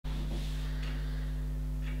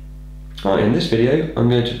Hi, in this video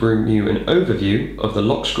I'm going to bring you an overview of the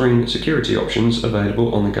lock screen security options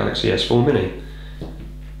available on the Galaxy S4 Mini.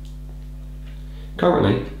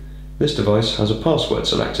 Currently, this device has a password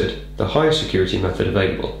selected, the highest security method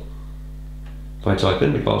available. If I type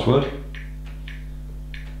in the password,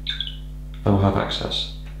 I will have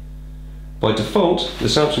access. By default, the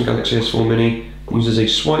Samsung Galaxy S4 Mini uses a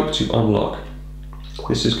swipe to unlock.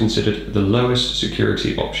 This is considered the lowest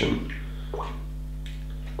security option.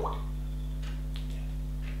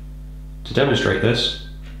 To demonstrate this,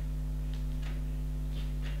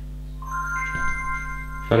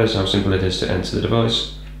 that is how simple it is to enter the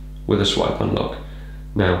device with a swipe unlock.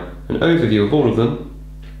 Now, an overview of all of them: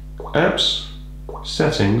 apps,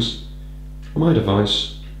 settings, my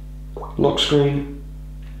device, lock screen,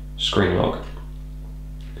 screen lock.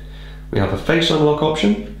 We have a face unlock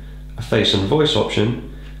option, a face and voice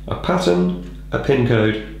option, a pattern, a PIN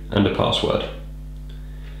code, and a password.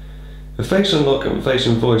 The face unlock and face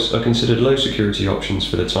and voice are considered low security options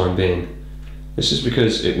for the time being. This is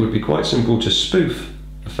because it would be quite simple to spoof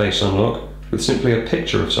a face unlock with simply a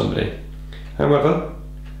picture of somebody. However,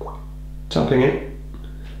 tapping it,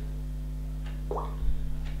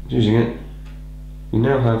 using it, you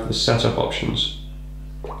now have the setup options.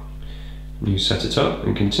 When you set it up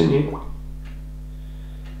and continue,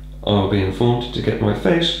 I'll be informed to get my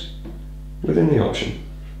face within the option,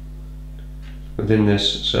 within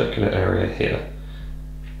this circular area here.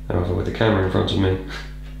 However, with the camera in front of me,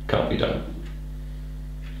 can't be done.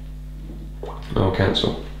 I'll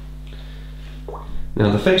cancel. Now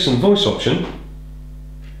the face and voice option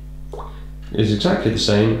is exactly the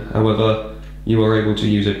same, however you are able to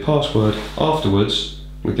use a password afterwards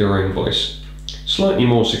with your own voice. Slightly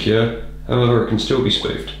more secure, however it can still be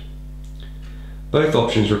spoofed. Both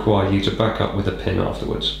options require you to back up with a PIN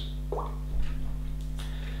afterwards.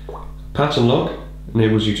 Pattern lock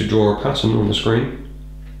enables you to draw a pattern on the screen,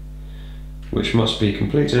 which must be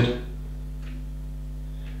completed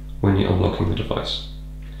when you're unlocking the device.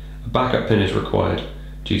 A backup PIN is required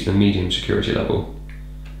due to the medium security level.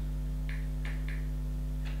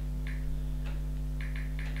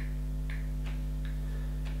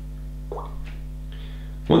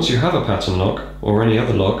 Once you have a pattern lock or any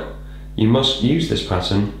other lock, you must use this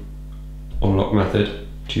pattern or lock method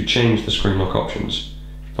to change the screen lock options.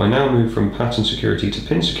 If I now move from pattern security to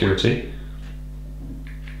PIN security,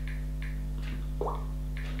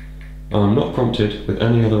 I'm not prompted with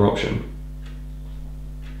any other option.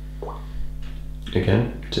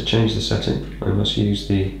 Again, to change the setting, I must use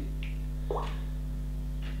the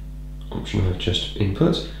option I've just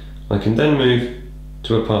input. I can then move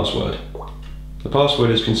to a password. The password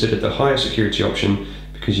is considered the highest security option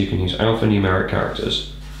because you can use alphanumeric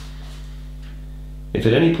characters. If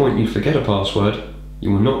at any point you forget a password, you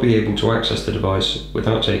will not be able to access the device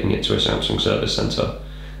without taking it to a Samsung service center.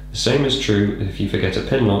 The same is true if you forget a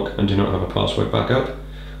PIN lock and do not have a password backup,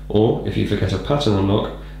 or if you forget a pattern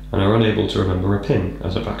unlock and are unable to remember a PIN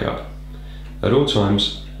as a backup. At all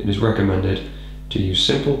times, it is recommended to use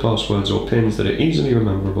simple passwords or PINs that are easily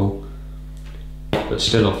rememberable but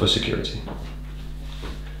still offer security.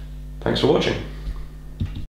 Thanks for watching.